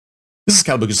This is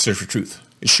Calabooka's Search for Truth.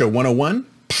 It's show 101,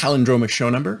 palindromic show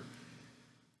number.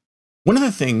 One of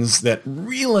the things that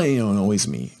really annoys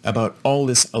me about all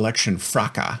this election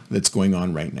fracas that's going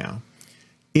on right now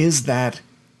is that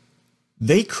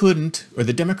they couldn't, or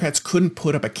the Democrats couldn't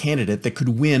put up a candidate that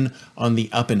could win on the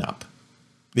up and up.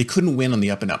 They couldn't win on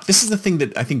the up and up. This is the thing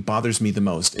that I think bothers me the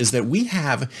most, is that we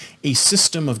have a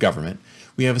system of government,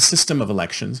 we have a system of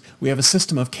elections, we have a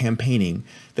system of campaigning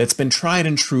that's been tried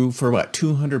and true for what,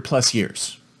 200 plus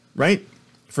years, right?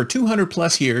 For 200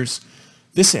 plus years,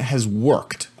 this has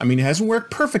worked. I mean, it hasn't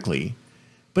worked perfectly,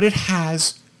 but it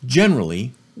has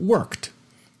generally worked.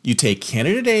 You take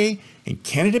candidate A and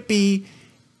candidate B,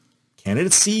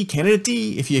 candidate C, candidate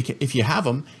D, if you have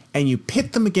them, and you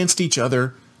pit them against each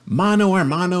other, mano a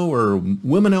mano, or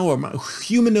womano, or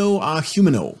humano a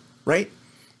humano, right?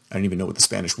 I don't even know what the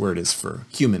Spanish word is for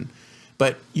human.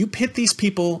 But you pit these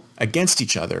people against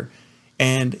each other,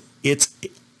 and it's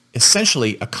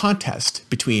essentially a contest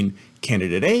between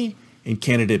candidate A and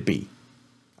candidate B.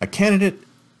 A candidate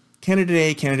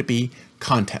A, candidate B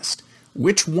contest.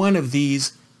 Which one of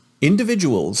these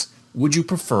individuals would you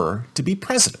prefer to be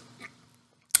president?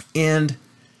 And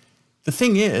the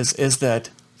thing is that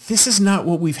this is not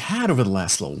what we've had over the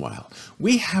last little while.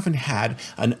 We haven't had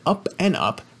an up and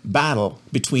up battle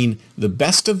between the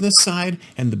best of this side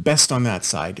and the best on that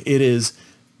side. It is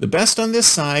the best on this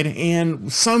side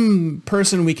and some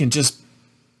person we can just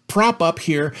prop up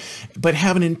here, but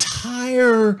have an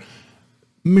entire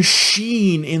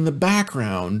machine in the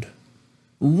background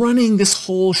running this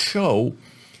whole show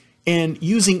and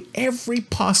using every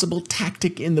possible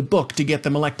tactic in the book to get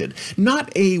them elected.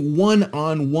 Not a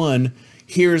one-on-one,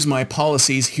 here's my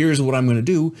policies, here's what I'm going to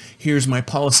do, here's my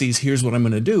policies, here's what I'm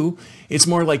going to do. It's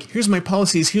more like, here's my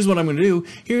policies, here's what I'm going to do,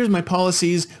 here's my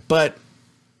policies, but,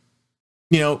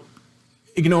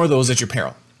 ignore those at your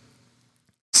peril.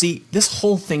 See, this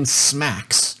whole thing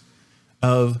smacks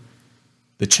of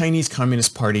the Chinese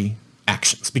Communist Party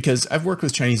actions, because I've worked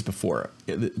with Chinese before,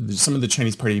 some of the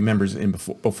Chinese Party members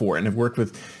before, and I've worked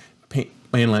with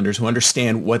mainlanders who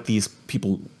understand what these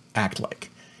people act like.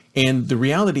 And the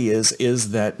reality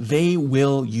is that they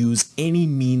will use any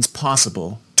means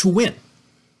possible to win,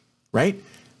 right?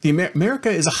 America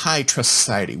is a high trust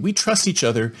society. We trust each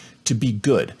other to be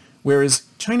good, whereas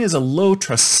China is a low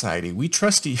trust society. We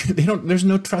trust there's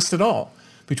no trust at all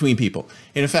between people.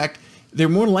 And in fact, they're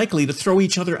more likely to throw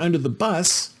each other under the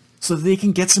bus so that they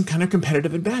can get some kind of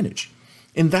competitive advantage.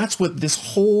 And that's what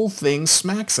this whole thing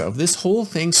smacks of. This whole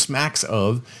thing smacks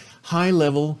of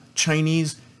high-level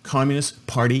Chinese Communist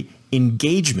Party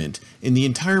engagement in the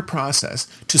entire process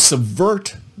to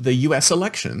subvert the US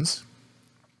elections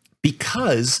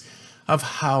because of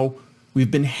how we've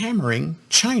been hammering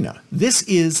China. This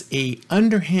is a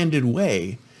underhanded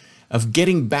way of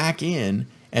getting back in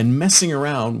and messing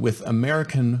around with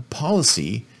American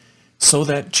policy so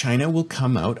that China will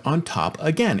come out on top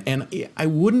again. And I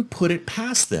wouldn't put it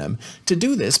past them to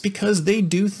do this because they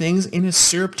do things in a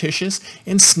surreptitious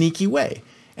and sneaky way.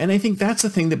 And I think that's the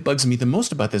thing that bugs me the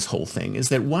most about this whole thing, is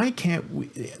that why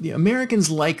can't the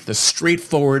Americans like the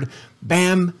straightforward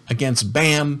bam against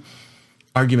bam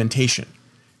argumentation.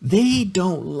 They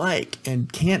don't like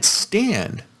and can't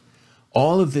stand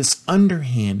all of this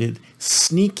underhanded,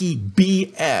 sneaky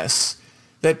BS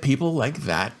that people like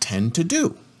that tend to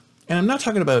do. And I'm not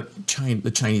talking about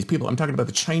the Chinese people. I'm talking about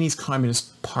the Chinese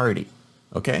Communist Party,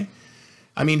 okay?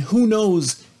 I mean, who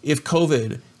knows if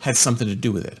COVID had something to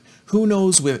do with it? Who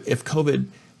knows if COVID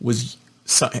was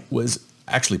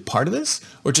actually part of this,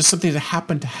 or just something that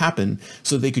happened to happen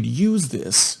so they could use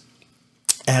this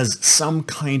as some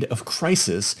kind of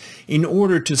crisis in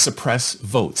order to suppress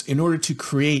votes, in order to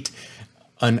create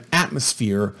an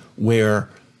atmosphere where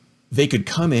they could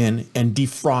come in and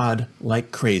defraud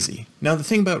like crazy. Now, the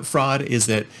thing about fraud is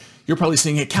that you're probably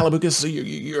saying, hey, Calabooka,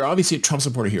 you're obviously a Trump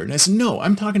supporter here. And I said, no,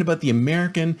 I'm talking about the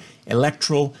American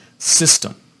electoral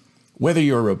system. Whether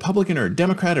you're a Republican or a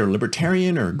Democrat or a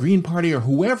Libertarian or a Green Party or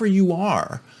whoever you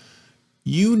are,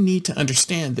 you need to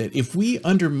understand that if we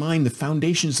undermine the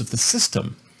foundations of the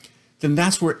system, then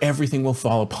that's where everything will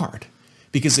fall apart.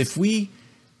 Because if we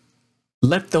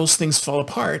let those things fall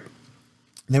apart,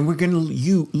 then we're going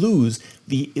to lose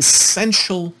the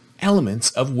essential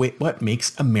elements of what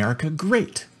makes America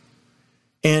great.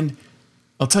 And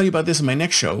I'll tell you about this in my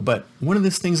next show, but one of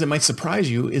the things that might surprise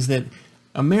you is that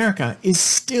America is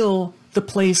still the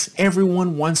place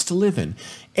everyone wants to live in.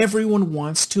 Everyone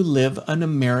wants to live an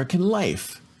American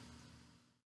life.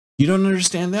 You don't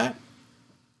understand that?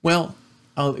 Well,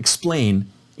 I'll explain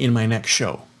in my next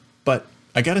show. But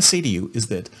I got to say to you is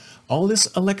that all this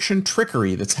election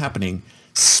trickery that's happening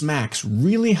smacks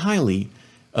really highly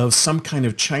of some kind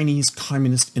of Chinese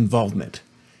communist involvement.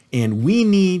 And we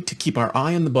need to keep our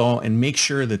eye on the ball and make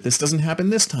sure that this doesn't happen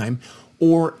this time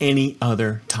or any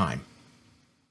other time.